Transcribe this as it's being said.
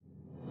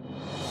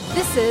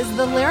This is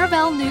the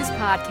Laravel News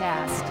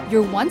Podcast,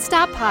 your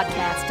one-stop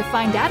podcast to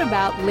find out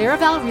about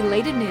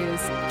Laravel-related news,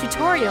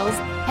 tutorials,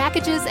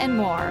 packages, and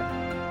more.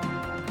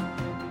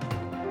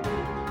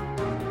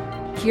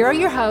 Here are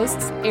your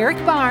hosts,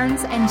 Eric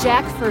Barnes and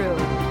Jack Frew.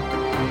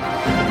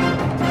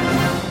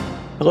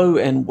 Hello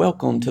and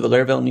welcome to the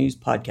Laravel News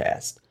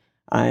Podcast.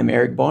 I'm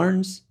Eric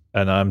Barnes.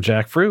 And I'm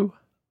Jack Frew.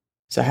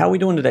 So how are we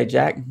doing today,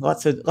 Jack?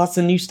 Lots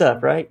of new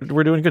stuff, right?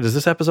 We're doing good. Is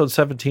this episode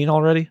 17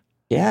 already?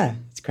 Yeah,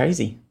 it's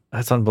crazy.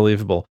 That's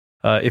unbelievable.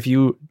 If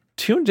you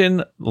tuned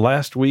in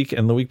last week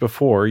and the week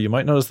before, you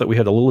might notice that we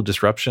had a little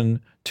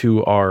disruption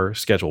to our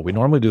schedule. We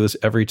normally do this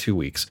every 2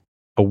 weeks.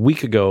 A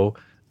week ago,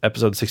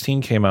 episode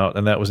 16 came out,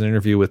 and that was an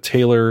interview with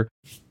Taylor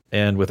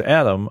and with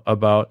Adam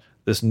about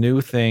this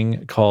new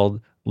thing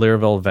called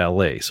Laravel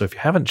Valet. So if you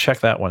haven't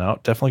checked that one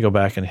out, definitely go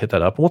back and hit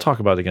that up. We'll talk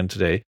about it again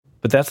today.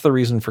 But that's the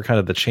reason for kind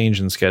of the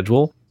change in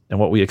schedule. And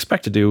what we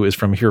expect to do is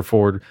from here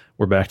forward,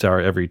 we're back to our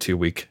every 2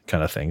 week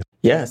kind of thing.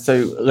 Yeah,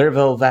 so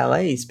Laravel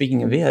Valet,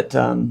 speaking of it,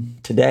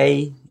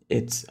 today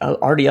it's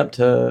already up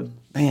to,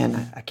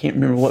 I can't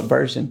remember what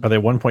version. Are they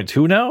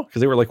 1.2 now? Because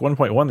they were like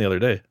 1.1 the other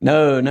day.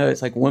 No,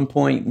 it's like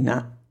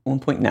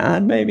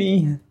 1.9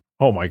 maybe.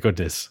 Oh my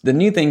goodness. The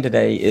new thing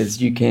today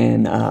is you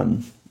can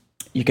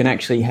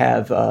actually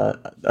have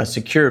a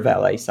secure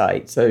Valet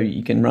site, so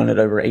you can run it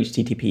over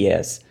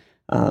HTTPS.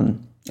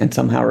 And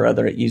somehow or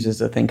other, it uses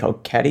a thing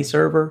called Caddy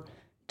Server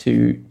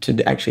to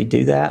actually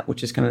do that,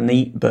 which is kind of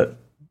neat. But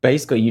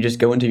basically, you just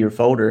go into your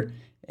folder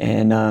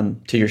and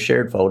to your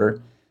shared folder,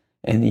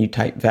 and you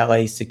type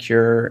Valet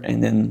Secure,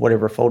 and then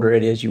whatever folder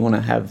it is you want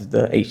to have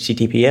the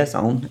HTTPS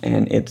on,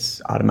 and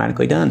it's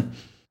automatically done.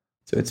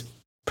 So it's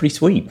pretty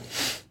sweet.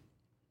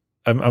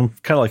 I'm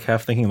kind of like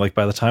half thinking like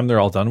by the time they're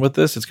all done with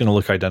this, it's going to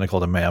look identical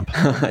to MAMP.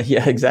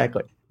 Yeah,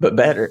 exactly, but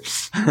better.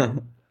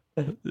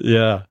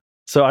 Yeah.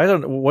 So I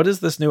don't know, what is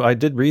this new? I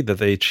did read that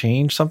they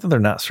changed something. They're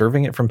not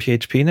serving it from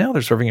PHP now.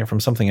 They're serving it from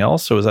something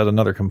else. So is that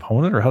another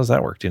component, or how does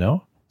that work? Do you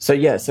know? So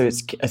yeah, so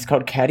it's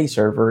called Caddy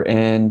Server,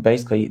 and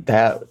basically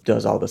that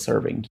does all the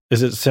serving.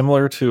 Is it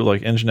similar to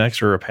like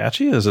Nginx or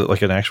Apache? Is it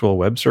like an actual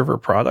web server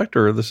product,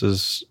 or this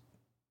is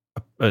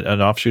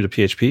an offshoot of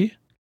PHP? I'm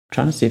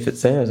trying to see if it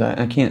says.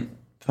 I can't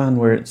find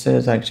where it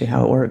says actually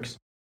how it works.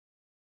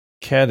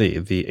 Caddy,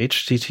 the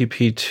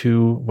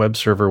HTTP2 web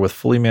server with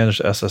fully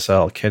managed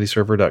SSL,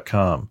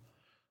 caddyserver.com.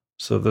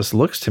 So this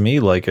looks to me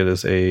like it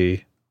is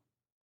a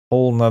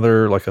whole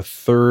nother, like a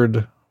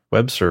third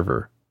web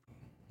server.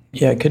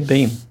 Yeah, it could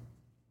be.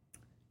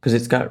 Because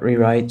it's got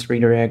rewrites,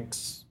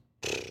 redirects,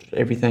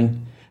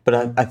 everything.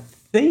 But I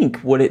think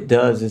what it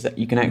does is that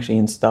you can actually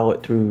install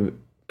it through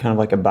kind of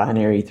like a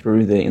binary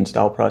through the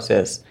install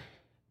process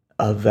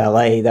of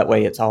Valet. That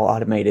way it's all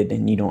automated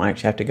and you don't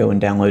actually have to go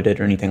and download it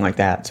or anything like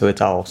that. So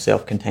it's all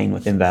self-contained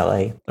within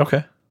Valet.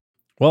 Okay.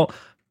 Well,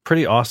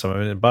 pretty awesome. I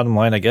mean, the bottom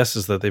line, I guess,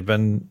 is that they've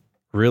been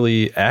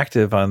really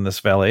active on this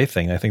Valet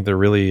thing. I think they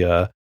really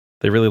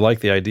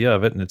like the idea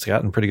of it, and it's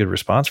gotten pretty good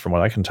response from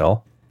what I can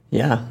tell.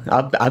 Yeah,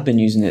 I've been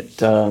using it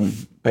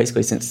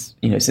basically since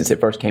it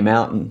first came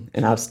out,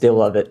 and I still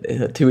love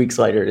it. 2 weeks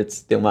later, it's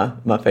still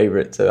my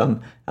favorite. So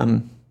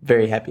I'm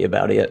very happy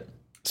about it.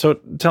 So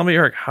tell me,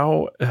 Eric,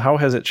 how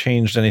has it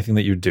changed anything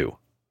that you do?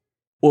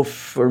 Well,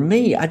 for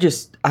me, I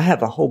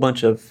have a whole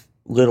bunch of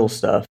little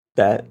stuff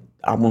that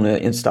I want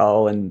to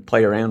install and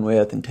play around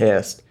with and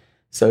test.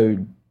 So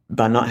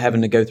by not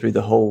having to go through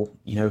the whole,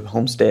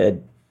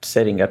 Homestead,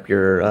 setting up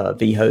your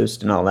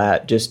vhost and all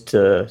that, just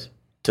to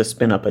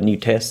spin up a new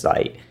test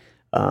site,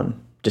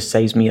 just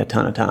saves me a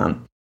ton of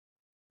time.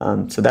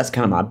 So that's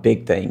kind of my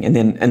big thing. And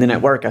then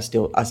at work, I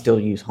still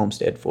use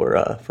Homestead for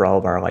all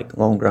of our like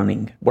long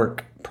running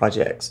work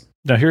projects.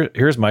 Now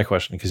here's my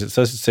question, because it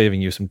says it's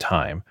saving you some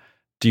time.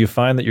 Do you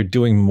find that you're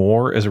doing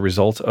more as a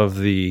result of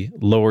the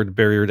lowered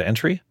barrier to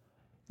entry?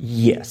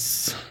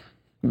 Yes,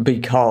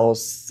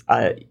 because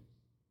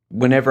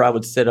whenever I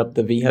would set up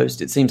the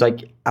vhost, it seems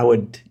like I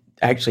would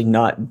actually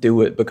not do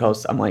it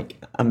because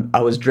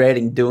I was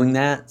dreading doing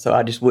that, so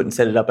I just wouldn't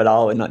set it up at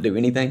all and not do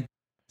anything.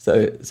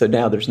 So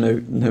now there's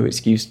no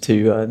excuse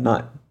to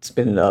not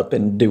spin it up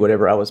and do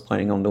whatever I was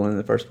planning on doing in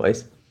the first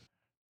place.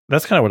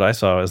 That's kind of what I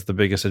saw as the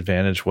biggest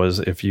advantage, was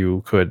if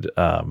you could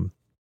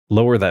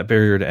lower that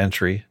barrier to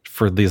entry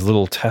for these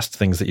little test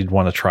things that you'd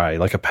want to try,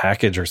 like a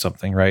package or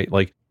something, right?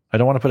 Like I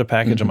don't want to put a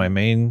package on my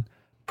main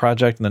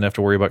project and then have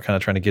to worry about kind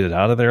of trying to get it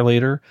out of there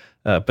later.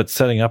 But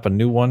setting up a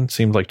new one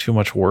seemed like too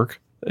much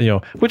work,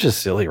 which is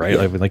silly, right?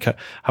 Yeah. Like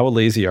how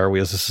lazy are we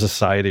as a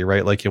society,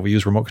 right? Like we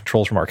use remote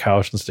controls from our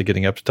couch instead of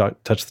getting up to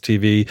touch the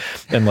TV.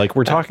 And like,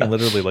 we're talking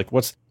literally like,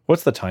 what's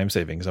the time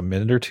savings? A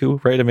minute or two,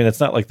 right? I mean, it's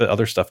not like the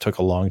other stuff took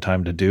a long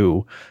time to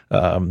do.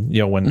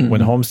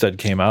 When Homestead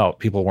came out,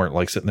 people weren't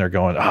like sitting there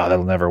going,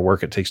 that'll never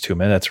work. It takes 2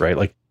 minutes, right?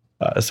 Like,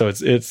 so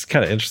it's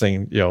kind of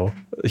interesting,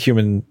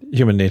 human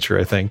nature,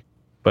 I think.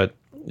 But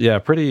yeah,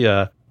 pretty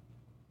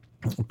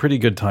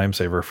good time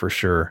saver for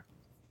sure.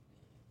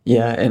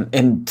 Yeah,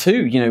 and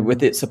two,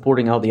 with it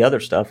supporting all the other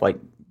stuff like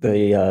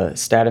the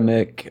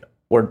Statamic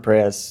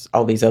WordPress,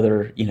 all these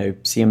other,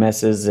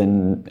 CMSs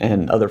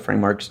and other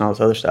frameworks and all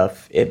this other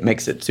stuff, it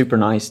makes it super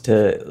nice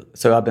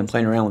so I've been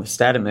playing around with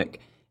Statamic,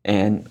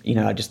 and,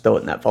 I just throw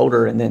it in that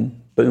folder and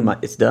then boom,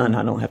 it's done.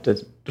 I don't have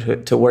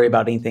to worry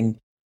about anything,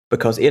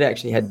 because it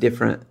actually had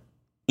different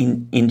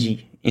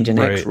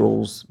Nginx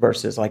rules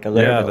versus like a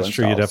Laravel Yeah, that's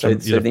true.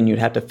 So then you'd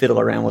have to fiddle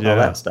around with all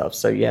that stuff.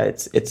 So yeah,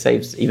 it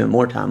saves even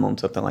more time on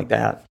something like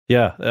that.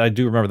 Yeah, I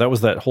do remember that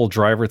was that whole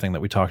driver thing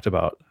that we talked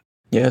about.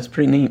 Yeah, it's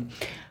pretty neat.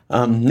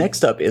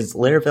 Next up is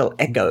Laravel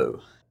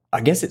Echo.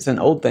 I guess it's an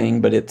old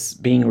thing, but it's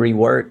being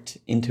reworked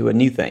into a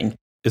new thing.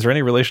 Is there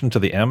any relation to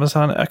the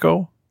Amazon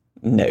Echo?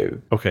 No.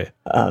 Okay.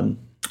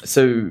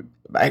 So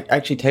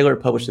actually, Taylor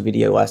published a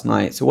video last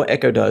night. So what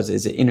Echo does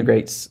is it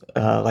integrates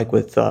like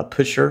with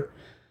Pusher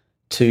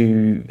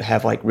to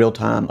have like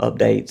real-time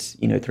updates,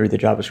 through the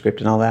JavaScript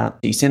and all that.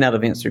 You send out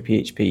events through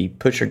PHP,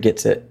 Pusher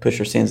gets it,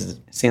 Pusher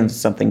sends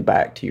something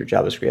back to your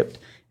JavaScript,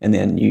 and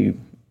then you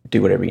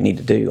do whatever you need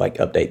to do, like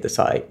update the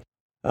site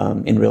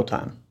in real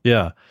time.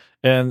 Yeah.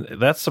 And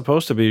that's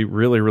supposed to be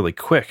really, really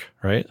quick,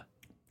 right?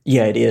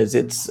 Yeah, it is.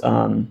 It's,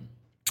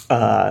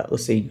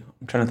 let's see,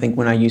 I'm trying to think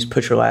when I used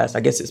Pusher last. I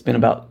guess it's been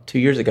about 2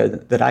 years ago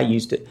that I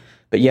used it.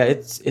 But yeah,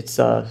 it's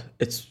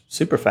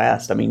super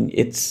fast. I mean,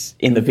 it's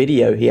in the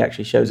video, he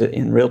actually shows it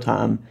in real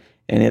time,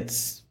 and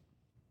it's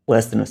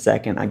less than a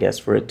second, I guess,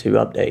 for it to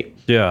update.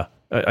 Yeah.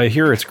 I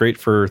hear it's great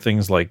for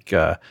things like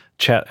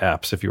chat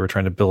apps if you were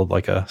trying to build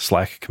like a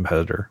Slack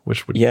competitor,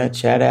 which would... Yeah,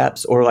 chat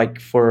apps, or like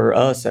for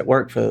us at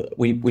work,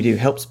 we do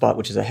HelpSpot,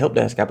 which is a help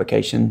desk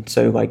application.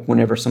 So like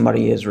whenever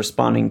somebody is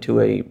responding to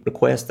a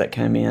request that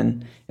came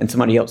in and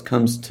somebody else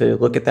comes to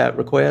look at that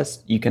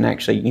request, you can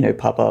actually,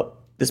 pop up,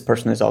 this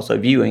person is also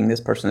viewing, this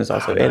person is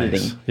also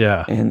editing. Nice.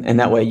 Yeah. And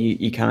that way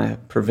you kind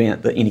of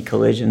prevent any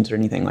collisions or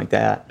anything like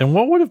that. And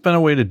what would have been a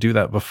way to do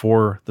that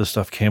before this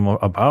stuff came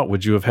about?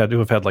 Would you have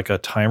had like a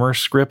timer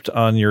script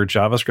on your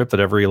JavaScript that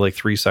every like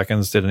 3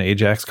 seconds did an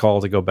AJAX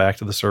call to go back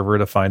to the server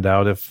to find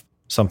out if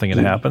something had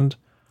happened?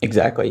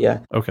 Exactly, yeah.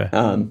 Okay.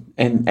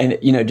 And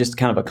just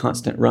kind of a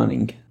constant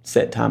running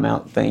set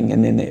timeout thing,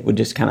 and then it would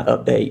just kind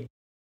of update.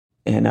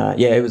 And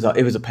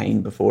it was a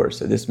pain before,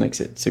 so this makes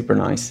it super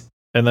nice.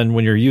 And then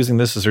when you're using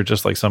this, is there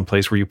just like some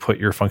place where you put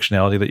your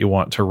functionality that you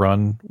want to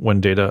run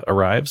when data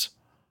arrives?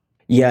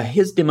 Yeah,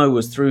 his demo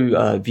was through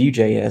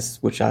Vue.js,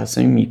 which I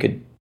assume you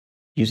could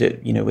use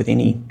it, with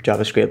any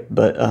JavaScript.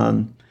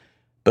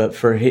 But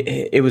for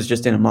it was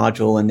just in a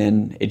module, and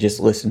then it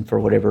just listened for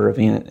whatever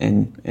event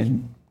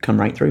and come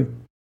right through.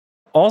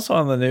 Also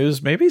on the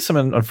news, maybe some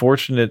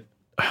unfortunate.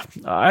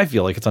 I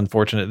feel like it's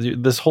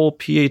unfortunate. This whole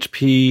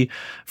PHP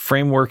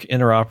framework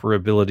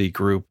interoperability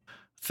group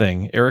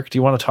thing. Eric, do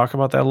you want to talk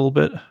about that a little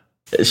bit?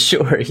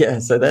 Sure, yeah.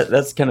 So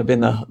that's kind of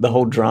been the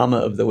whole drama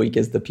of the week,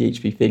 is the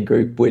PHP Fig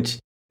group, which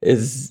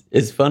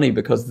is funny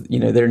because,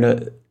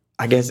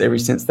 I guess ever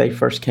since they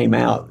first came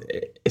out,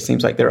 it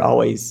seems like they're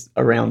always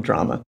around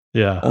drama.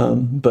 Yeah.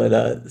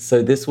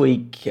 So this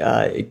week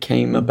it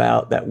came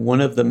about that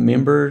one of the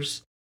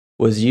members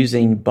was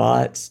using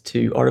bots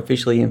to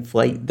artificially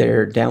inflate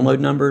their download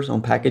numbers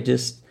on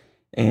packages.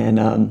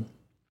 And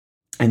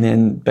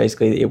then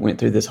basically it went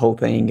through this whole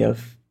thing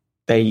of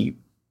they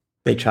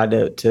tried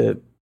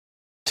to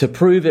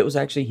prove it was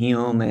actually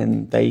him,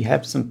 and they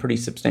have some pretty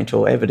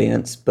substantial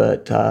evidence,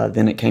 but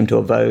then it came to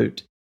a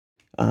vote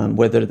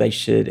whether they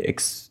should,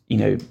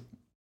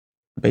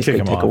 basically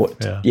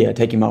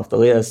take him off the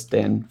list.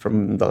 And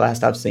from the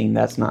last I've seen,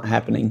 that's not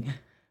happening.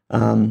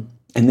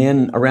 And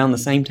then around the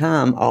same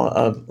time,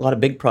 a lot of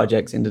big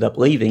projects ended up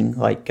leaving,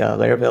 like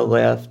Laravel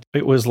left.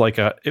 It was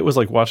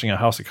like watching a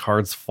house of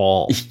cards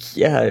fall.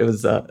 Yeah, it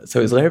was. So it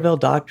was Laravel,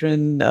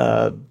 Doctrine.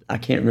 I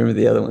can't remember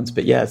the other ones,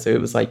 but yeah. So it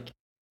was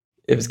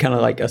kind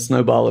of like a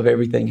snowball of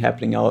everything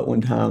happening all at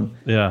one time.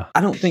 Yeah,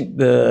 I don't think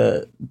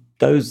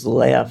those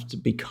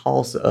left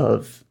because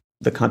of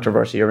the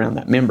controversy around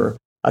that member.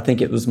 I think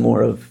it was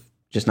more of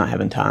just not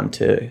having time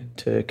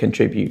to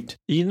contribute.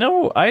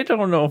 I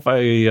don't know if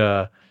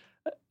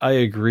I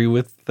agree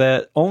with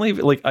that.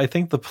 Only I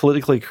think the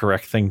politically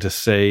correct thing to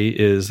say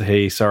is,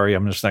 hey, sorry,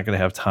 I'm just not going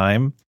to have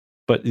time.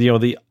 But,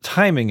 the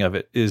timing of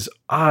it is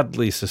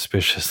oddly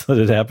suspicious that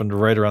it happened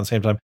right around the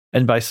same time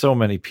and by so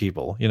many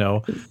people,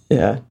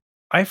 Yeah.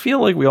 I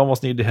feel like we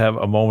almost need to have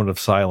a moment of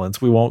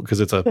silence. We won't, because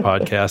it's a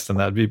podcast and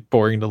that'd be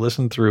boring to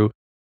listen through.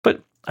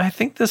 But I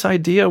think this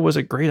idea was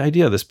a great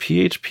idea. This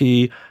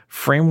PHP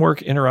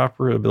framework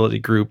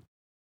interoperability group,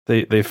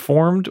 they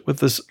formed with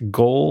this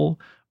goal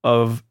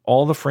of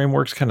all the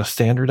frameworks kind of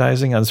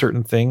standardizing on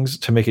certain things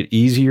to make it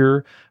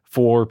easier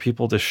for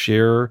people to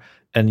share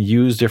and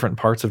use different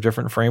parts of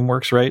different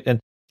frameworks, right?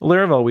 And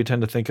Laravel, we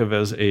tend to think of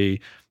as we're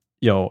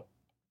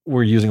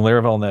using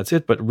Laravel and that's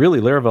it. But really,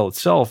 Laravel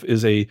itself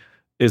is a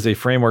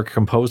framework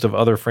composed of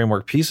other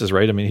framework pieces,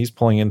 right? I mean, he's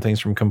pulling in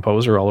things from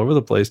Composer all over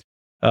the place.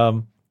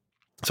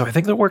 So I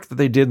think the work that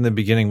they did in the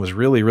beginning was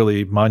really,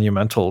 really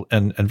monumental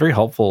and very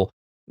helpful.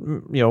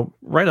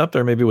 Right up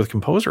there maybe with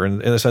Composer in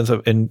the sense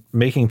of in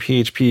making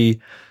PHP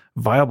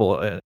viable.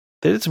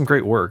 They did some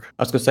great work.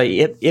 I was going to say,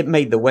 it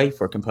made the way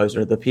for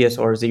Composer. The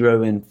PSR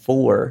 0 and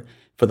 4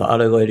 for the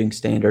auto loading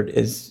standard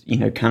is,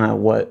 kind of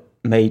what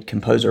made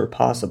Composer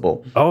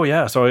possible. Oh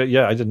yeah. So I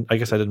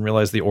guess I didn't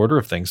realize the order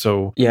of things.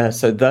 So yeah,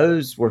 so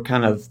those were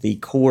kind of the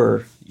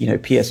core,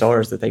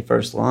 PSRs that they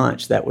first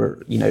launched that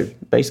were,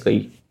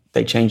 basically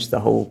they changed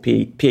the whole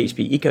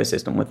PHP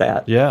ecosystem with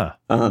that. Yeah.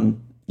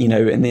 And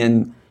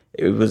then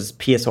it was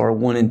PSR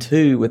 1 and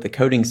 2 with the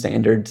coding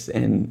standards.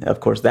 And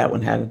of course, that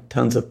one had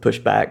tons of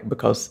pushback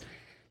because,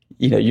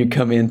 you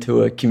come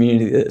into a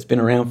community that's been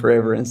around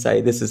forever and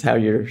say, this is how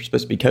you're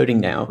supposed to be coding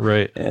now.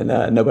 Right. And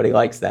nobody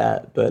likes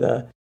that.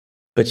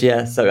 But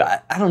yeah, so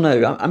I don't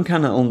know. I'm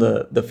kind of on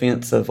the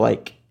fence of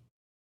like,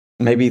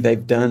 maybe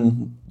they've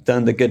done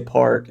the good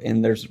part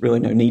and there's really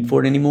no need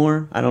for it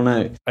anymore. I don't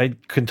know. I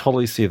can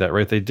totally see that,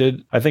 right? They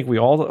did. I think we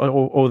all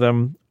owe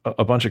them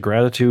a bunch of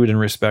gratitude and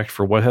respect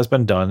for what has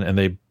been done. And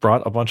they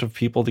brought a bunch of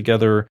people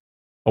together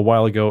a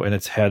while ago, and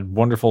it's had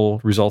wonderful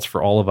results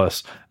for all of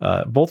us,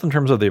 both in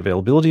terms of the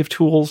availability of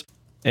tools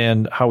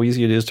and how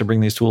easy it is to bring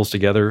these tools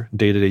together,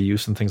 day-to-day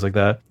use and things like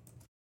that.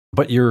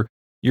 But you're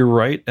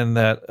right in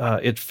that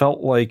it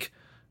felt like,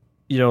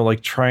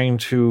 like trying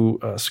to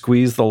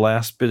squeeze the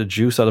last bit of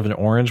juice out of an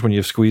orange when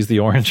you've squeezed the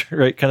orange,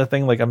 right? Kind of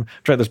thing. Like I'm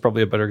trying, there's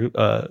probably a better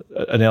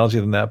analogy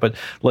than that, but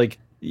like,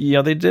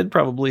 they did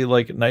probably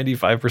like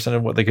 95%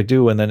 of what they could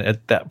do. And then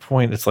at that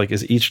point, it's like,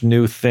 is each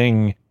new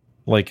thing,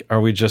 like, are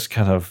we just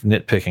kind of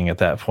nitpicking at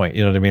that point?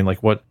 You know what I mean? Like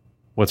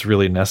what's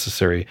really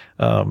necessary?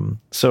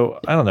 So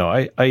I don't know.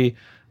 I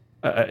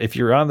if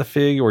you're on the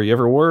Fig or you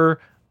ever were,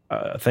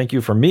 thank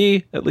you for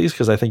me, at least,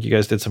 because I think you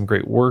guys did some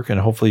great work, and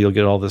hopefully you'll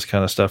get all this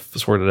kind of stuff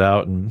sorted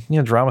out.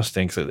 And drama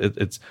stinks.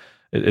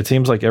 It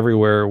seems like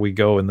everywhere we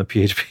go in the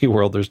PHP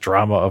world, there's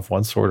drama of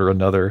one sort or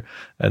another,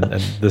 and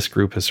this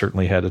group has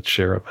certainly had its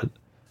share of it.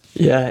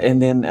 Yeah,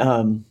 and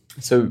then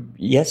so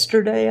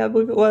yesterday, I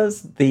believe it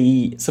was,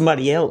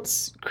 somebody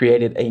else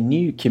created a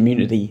new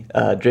community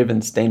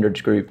driven standards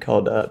group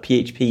called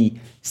PHP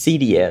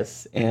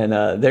CDS, and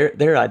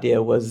their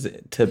idea was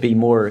to be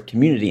more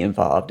community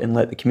involved and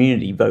let the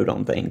community vote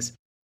on things,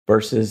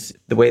 versus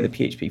the way the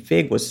PHP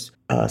Fig was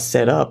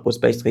set up was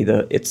basically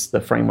it's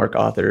the framework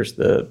authors,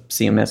 the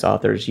CMS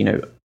authors,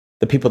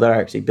 the people that are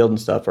actually building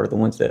stuff are the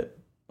ones that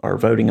are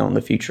voting on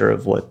the future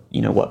of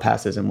what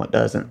passes and what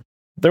doesn't.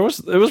 It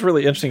was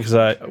really interesting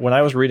because when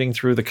I was reading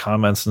through the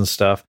comments and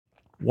stuff,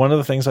 one of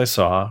the things I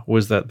saw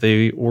was that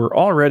they were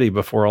already,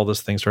 before all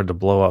this thing started to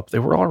blow up, they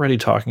were already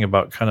talking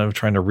about kind of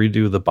trying to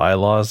redo the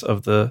bylaws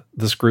of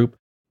this group.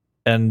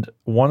 And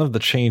one of the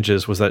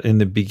changes was that in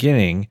the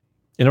beginning,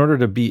 in order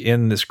to be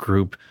in this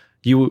group,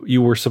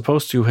 you were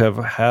supposed to have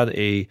had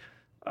a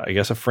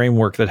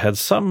framework that had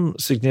some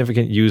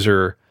significant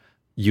user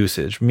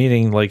usage,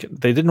 meaning like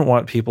they didn't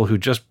want people who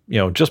just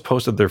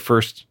posted their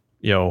first,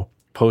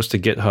 post to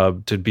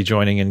GitHub to be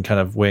joining and kind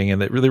of weighing in.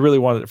 They really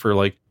wanted it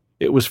for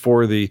it was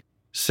for the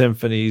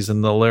Symphonies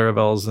and the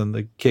Laravels and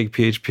the Cake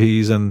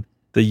PHPs and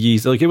the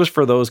Yeast. Like it was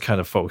for those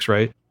kind of folks,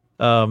 right?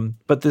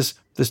 But this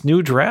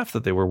new draft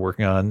that they were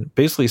working on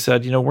basically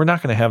said, we're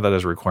not going to have that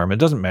as a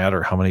requirement. It doesn't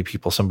matter how many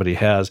people somebody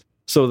has.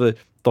 So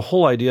the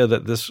whole idea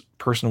that this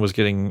person was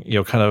getting,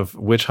 kind of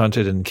witch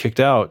hunted and kicked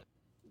out,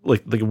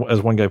 like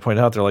as one guy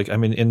pointed out, they're like, I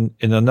mean,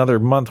 in another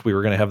month we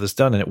were going to have this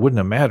done and it wouldn't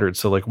have mattered.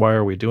 So like, why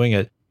are we doing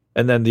it?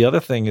 And then the other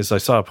thing is I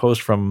saw a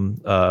post from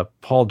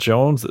Paul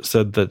Jones that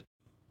said that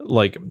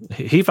like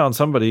he found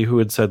somebody who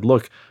had said,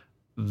 look,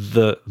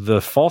 the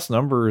false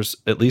numbers,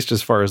 at least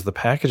as far as the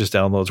packages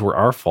downloads, were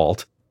our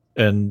fault.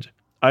 And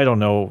I don't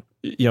know,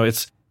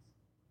 it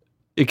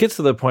gets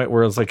to the point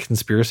where it's like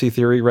conspiracy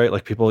theory, right?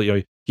 Like people,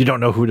 you don't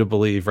know who to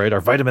believe, right?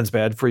 Are vitamins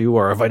bad for you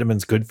or are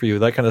vitamins good for you?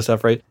 That kind of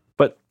stuff, right?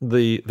 But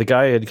the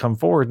guy had come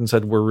forward and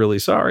said, we're really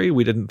sorry.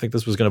 We didn't think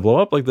this was going to blow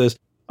up like this.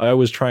 I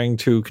was trying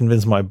to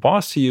convince my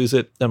boss to use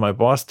it, and my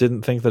boss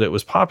didn't think that it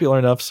was popular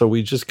enough. So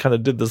we just kind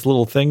of did this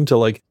little thing to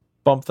like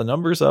bump the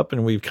numbers up,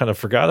 and we kind of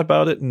forgot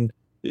about it, and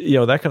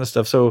that kind of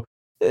stuff. So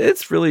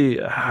it's really,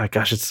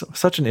 it's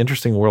such an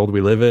interesting world we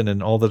live in,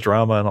 and all the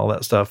drama and all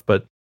that stuff.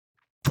 But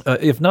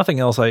if nothing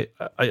else,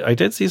 I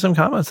did see some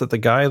comments that the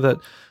guy that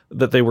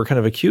they were kind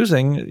of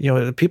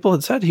accusing, people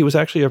had said he was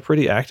actually a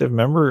pretty active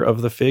member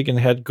of the Fig and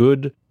had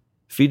good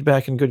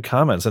feedback and good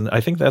comments, and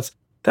I think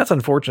that's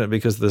unfortunate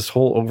because this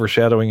whole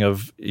overshadowing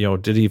of,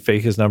 did he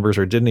fake his numbers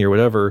or didn't he or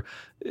whatever,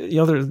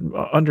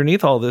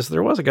 underneath all this,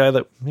 there was a guy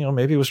that,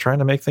 maybe was trying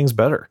to make things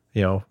better,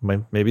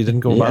 maybe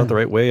didn't go about it the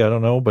right way. I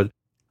don't know. But,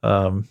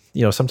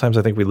 sometimes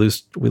I think we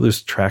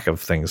lose track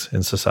of things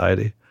in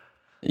society.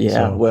 Yeah.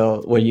 So,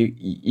 well,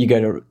 you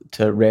go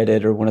to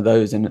Reddit or one of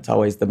those and it's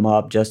always the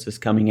mob justice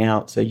coming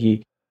out. So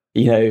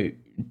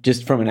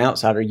just from an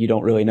outsider, you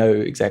don't really know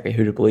exactly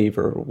who to believe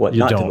or what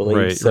not to believe.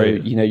 Right, so,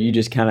 right. You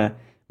just kind of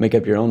make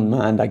up your own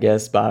mind, I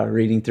guess, by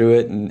reading through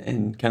it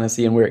and kind of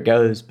seeing where it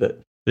goes. But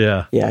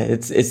yeah,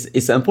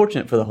 it's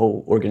unfortunate for the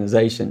whole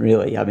organization,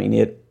 really. I mean,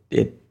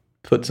 it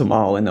puts them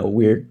all in a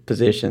weird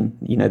position,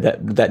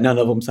 that none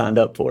of them signed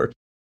up for.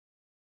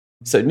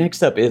 So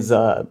next up is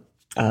a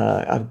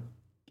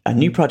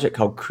new project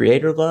called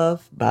Creator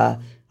Love by,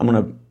 I'm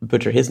going to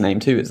butcher his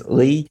name too, is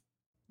Lee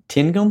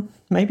Tingham,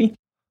 maybe.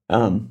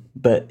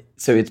 But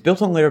so it's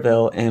built on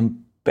Laravel,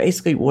 and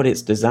basically what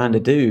it's designed to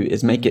do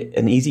is make it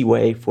an easy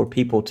way for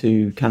people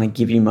to kind of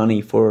give you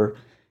money for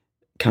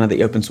kind of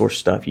the open source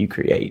stuff you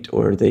create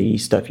or the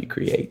stuff you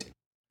create.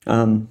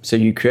 So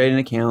you create an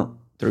account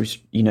through,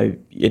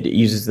 it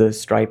uses the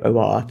Stripe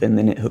OAuth, and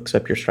then it hooks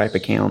up your Stripe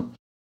account.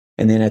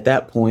 And then at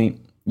that point,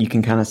 you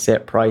can kind of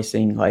set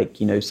pricing, like,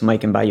 somebody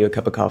can buy you a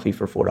cup of coffee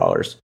for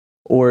 $4,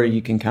 or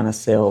you can kind of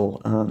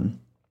sell,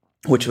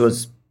 which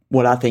was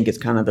what I think is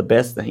kind of the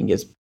best thing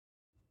is,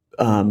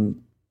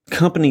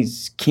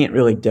 companies can't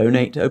really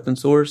donate to open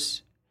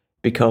source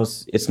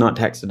because it's not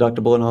tax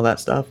deductible and all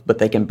that stuff, but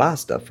they can buy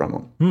stuff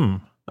from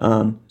them.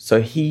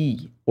 So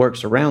he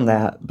works around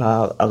that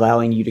by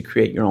allowing you to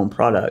create your own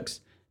products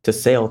to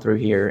sell through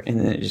here, and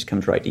then it just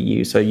comes right to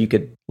you. So you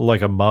could,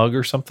 like a mug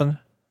or something.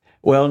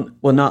 Well,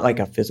 not like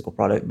a physical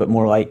product, but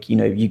more like,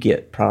 you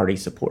get priority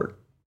support,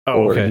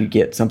 or you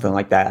get something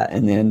like that,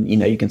 and then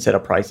you can set a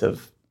price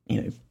of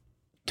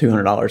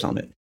 $200 on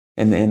it,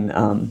 and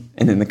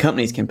then the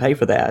companies can pay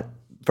for that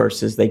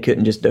versus they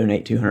couldn't just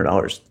donate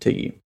 $200 to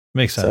you.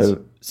 Makes sense.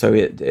 So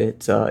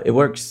it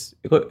works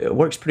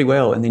pretty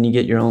well, and then you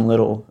get your own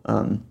little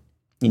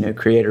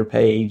creator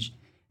page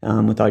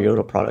with all your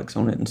little products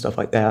on it and stuff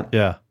like that.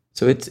 Yeah.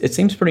 So it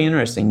seems pretty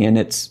interesting, and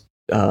it's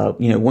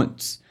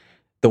once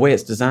the way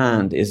it's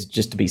designed is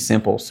just to be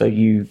simple. So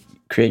you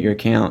create your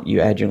account,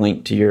 you add your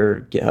link to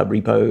your GitHub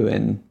repo,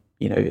 and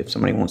if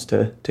somebody wants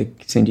to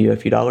send you a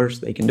few dollars,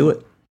 they can do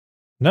it.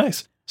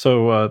 Nice.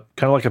 So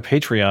kind of like a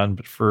Patreon,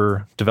 but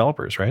for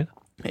developers, right?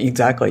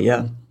 Exactly.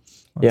 Yeah.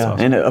 That's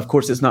awesome. And of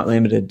course, it's not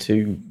limited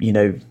to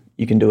you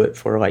can do it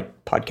for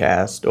like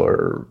podcast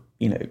or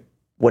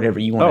whatever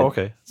you want. Oh,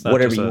 okay. It's not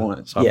whatever just you a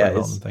want. software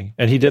development thing.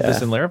 And he did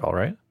this in Laravel,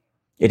 right?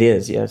 It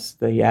is, yes.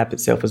 The app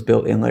itself was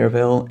built in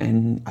Laravel,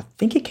 and I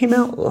think it came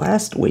out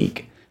last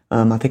week.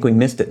 I think we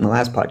missed it in the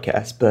last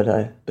podcast, but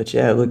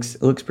yeah, it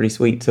looks pretty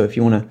sweet. So if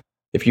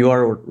you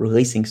are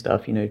releasing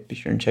stuff, be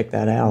sure and check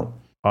that out.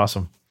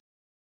 Awesome.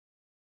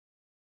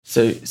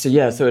 So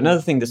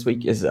another thing this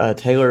week is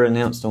Taylor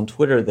announced on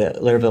Twitter that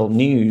Laravel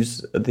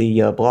News,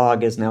 the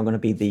blog, is now going to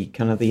be the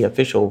kind of the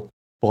official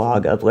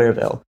blog of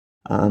Laravel,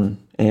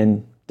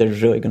 and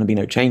there's really going to be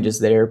no changes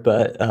there,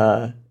 but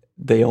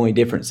the only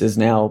difference is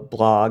now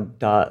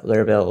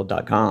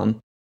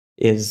blog.laravel.com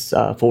is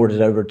forwarded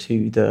over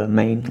to the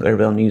main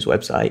Laravel News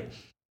website.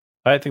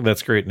 I think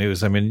that's great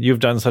news. I mean,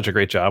 you've done such a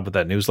great job with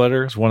that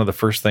newsletter. It's one of the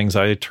first things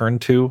I turned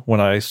to when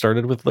I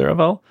started with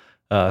Laravel.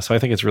 So I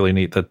think it's really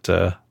neat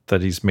that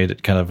he's made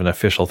it kind of an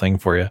official thing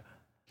for you.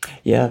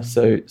 Yeah,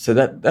 so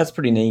that's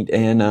pretty neat.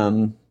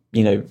 And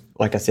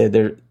like I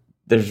said,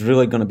 there's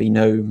really going to be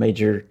no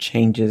major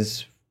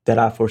changes that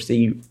I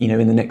foresee,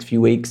 in the next few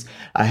weeks.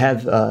 I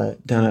have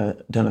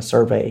done a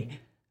survey,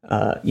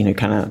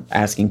 kind of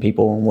asking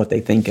people on what they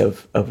think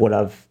of what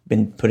I've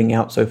been putting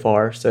out so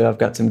far. So I've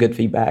got some good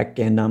feedback,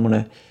 and I'm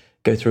going to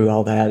go through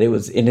all that.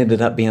 It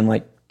ended up being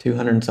like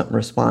 200 and something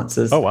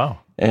responses. Oh, wow.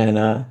 And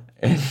I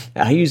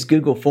used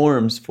Google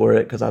Forms for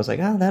it because I was like,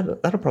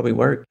 that'll probably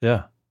work.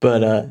 Yeah.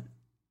 But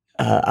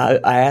I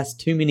asked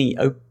too many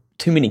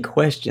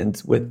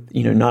questions with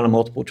not a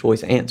multiple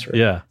choice answer.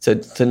 Yeah. So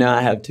now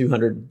I have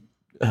 200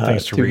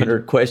 answers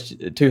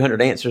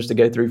to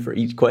go through for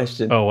each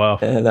question. Oh, wow.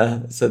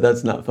 And so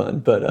that's not fun,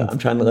 but I'm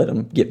trying to let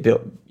them get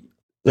built,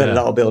 it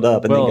all build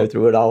up, and then go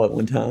through it all at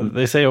one time.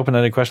 They say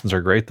open-ended questions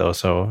are great, though,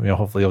 so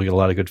hopefully you'll get a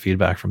lot of good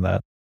feedback from that.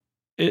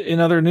 In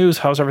other news,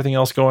 how's everything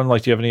else going?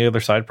 Like, do you have any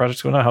other side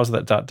projects going on? How's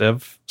that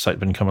 .dev site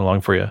been coming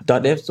along for you?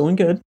 .dev's doing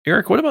good.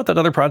 Eric, what about that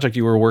other project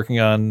you were working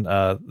on?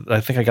 I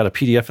think I got a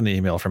PDF in the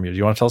email from you. Do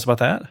you want to tell us about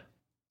that?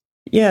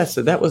 Yeah,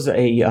 so that was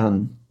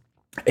a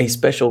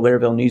special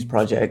Laravel News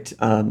project.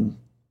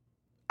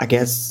 I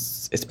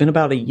guess it's been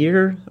about a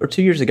year or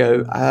 2 years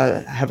ago.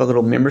 I have a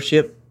little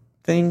membership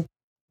thing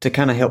to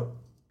kind of help,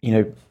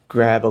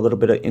 grab a little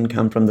bit of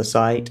income from the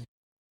site.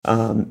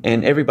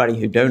 And everybody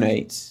who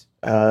donates,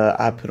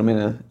 I put them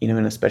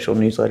in a special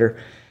newsletter.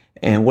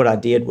 And what I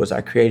did was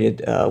I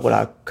created what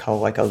I call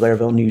like a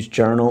Laravel News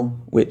journal,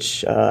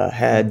 which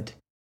had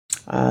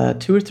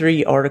 2 or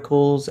 3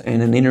 articles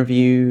and an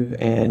interview,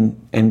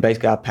 and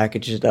basically I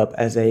packaged it up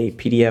as a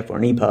PDF or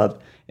an EPUB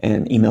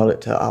and emailed it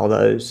to all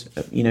those,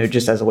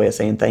 just as a way of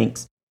saying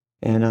thanks.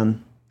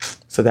 And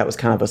so that was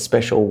kind of a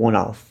special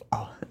one-off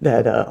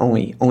that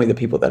only the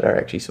people that are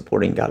actually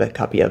supporting got a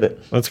copy of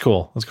it. That's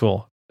cool.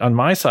 On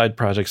my side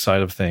project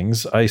side of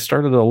things, I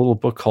started a little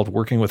book called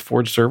Working with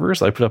Forge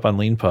Servers. I put up on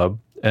LeanPub,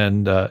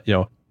 and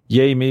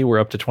yay me, we're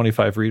up to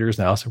 25 readers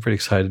now, so I'm pretty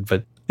excited.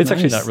 But it's Nice.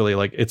 actually not really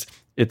like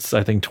it's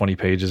I think 20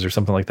 pages or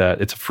something like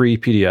that. It's a free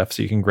PDF,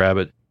 so you can grab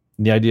it.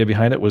 And the idea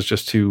behind it was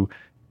just to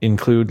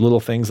include little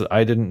things that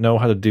I didn't know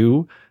how to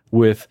do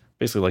with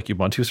basically like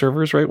Ubuntu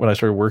servers, right? When I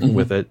started working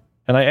with it,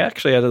 and I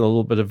actually added a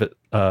little bit of it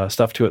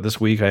stuff to it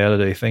this week. I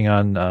added a thing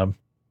on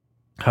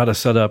how to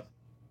set up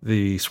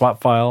the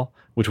swap file,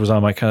 which was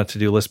on my kind of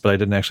to-do list, but I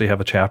didn't actually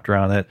have a chapter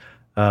on it.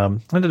 I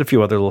did a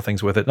few other little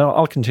things with it. Now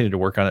I'll continue to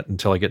work on it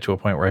until I get to a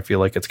point where I feel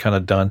like it's kind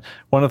of done.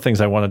 One of the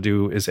things I want to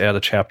do is add a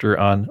chapter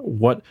on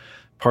what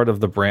part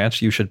of the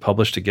branch you should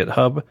publish to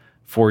GitHub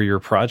for your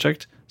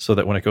project, so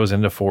that when it goes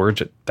into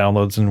Forge, it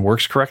downloads and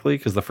works correctly.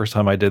 Because the first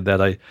time I did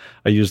that, I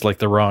used like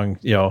the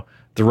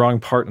wrong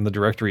part in the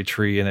directory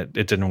tree, and it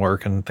didn't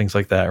work and things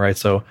like that, right?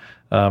 So,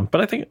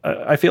 but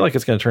I feel like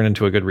it's going to turn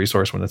into a good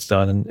resource when it's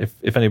done. And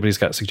if anybody's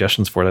got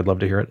suggestions for it, I'd love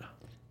to hear it.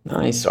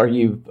 Nice. Are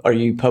you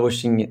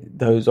publishing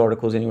those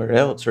articles anywhere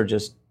else, or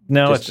just?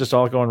 No, it's just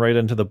all going right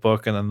into the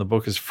book, and then the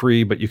book is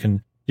free, but you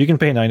can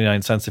pay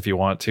 99 cents if you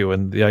want to.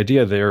 And the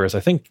idea there is, I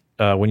think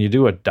when you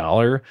do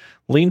 $1,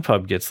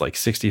 LeanPub gets like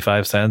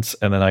 65 cents,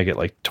 and then I get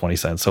like 20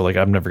 cents. So like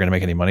I'm never going to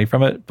make any money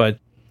from it, but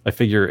I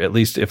figure at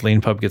least if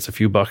LeanPub gets a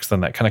few bucks,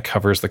 then that kind of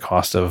covers the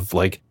cost of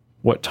like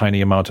what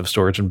tiny amount of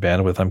storage and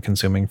bandwidth I'm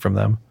consuming from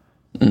them.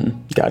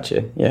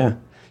 Gotcha. Yeah.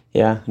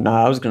 No,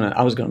 I was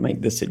gonna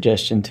make this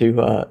suggestion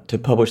to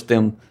publish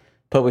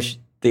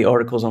the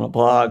articles on a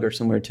blog or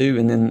somewhere too,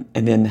 and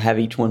then have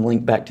each one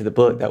link back to the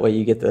book. That way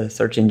you get the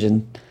search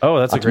engine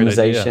that's a great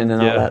idea. and all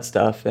that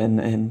stuff,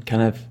 and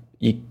kind of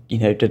you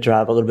know to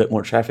drive a little bit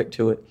more traffic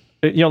to it.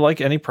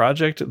 Like any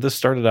project, this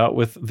started out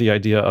with the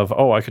idea of,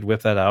 I could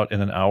whip that out in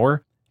an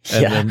hour.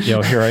 And then,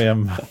 here I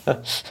am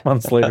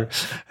months later.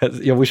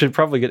 We should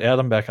probably get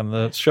Adam back on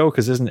the show,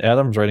 because isn't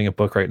Adam's writing a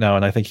book right now?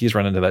 And I think he's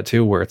run into that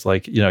too, where it's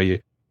like, you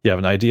have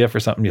an idea for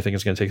something, you think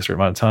it's going to take a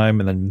certain amount of time.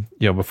 And then,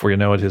 before you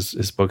know it,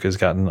 his book has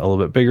gotten a little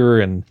bit bigger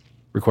and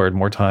required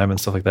more time and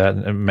stuff like that.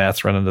 And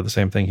Matt's run into the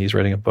same thing. He's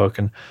writing a book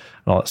and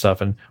all that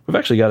stuff. And we've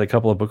actually got a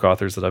couple of book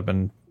authors that I've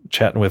been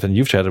chatting with, and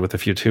you've chatted with a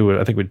few too.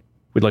 I think we'd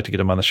like to get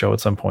them on the show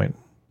at some point,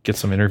 get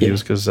some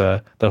interviews, because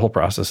that whole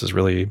process is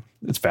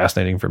it's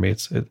fascinating for me.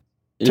 It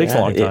takes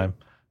a long time.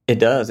 It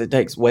does. It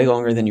takes way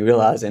longer than you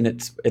realize, and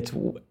it's.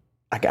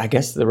 I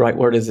guess the right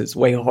word is it's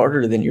way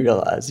harder than you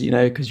realize.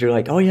 Because you're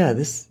like, oh yeah,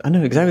 I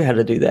know exactly how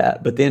to do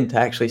that. But then to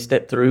actually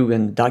step through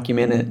and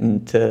document it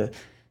and to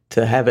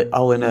have it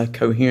all in a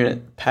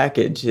coherent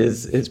package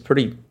is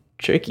pretty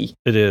tricky.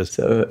 It is.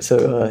 So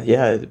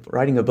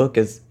writing a book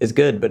is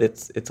good, but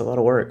it's a lot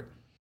of work.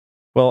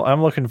 Well,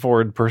 I'm looking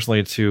forward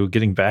personally to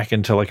getting back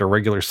into like a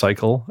regular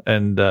cycle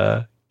and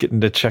getting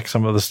to check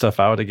some of the stuff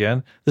out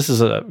again. This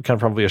is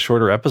probably a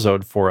shorter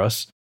episode for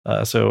us.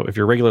 So if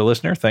you're a regular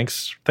listener,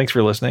 thanks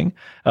for listening.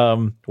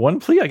 One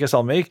plea I guess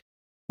I'll make: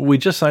 we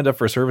just signed up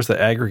for a service that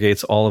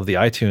aggregates all of the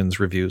iTunes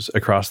reviews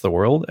across the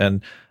world,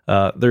 and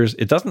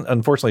it doesn't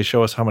unfortunately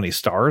show us how many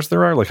stars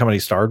there are, like how many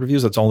starred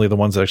reviews. It's only the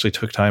ones that actually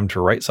took time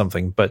to write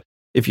something. But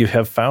if you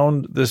have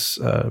found this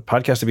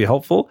podcast to be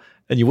helpful,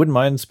 and you wouldn't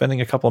mind spending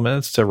a couple of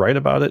minutes to write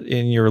about it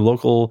in your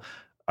local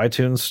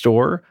iTunes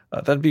store,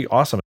 that'd be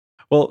awesome.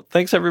 Well,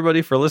 thanks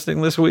everybody for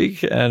listening this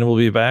week, and we'll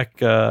be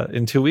back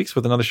in 2 weeks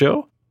with another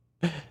show.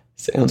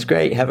 Sounds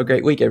great. Have a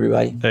great week,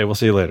 everybody. Hey, we'll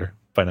see you later.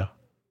 Bye now.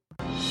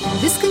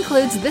 This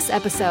concludes this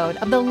episode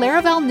of the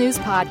Laravel News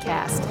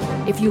Podcast.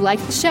 If you like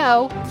the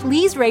show,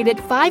 please rate it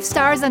 5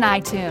 stars on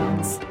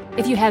iTunes.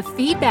 If you have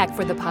feedback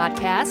for the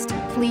podcast,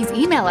 please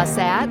email us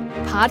at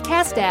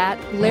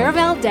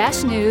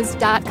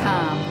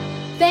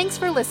podcast@laravel-news.com. Thanks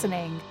for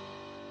listening.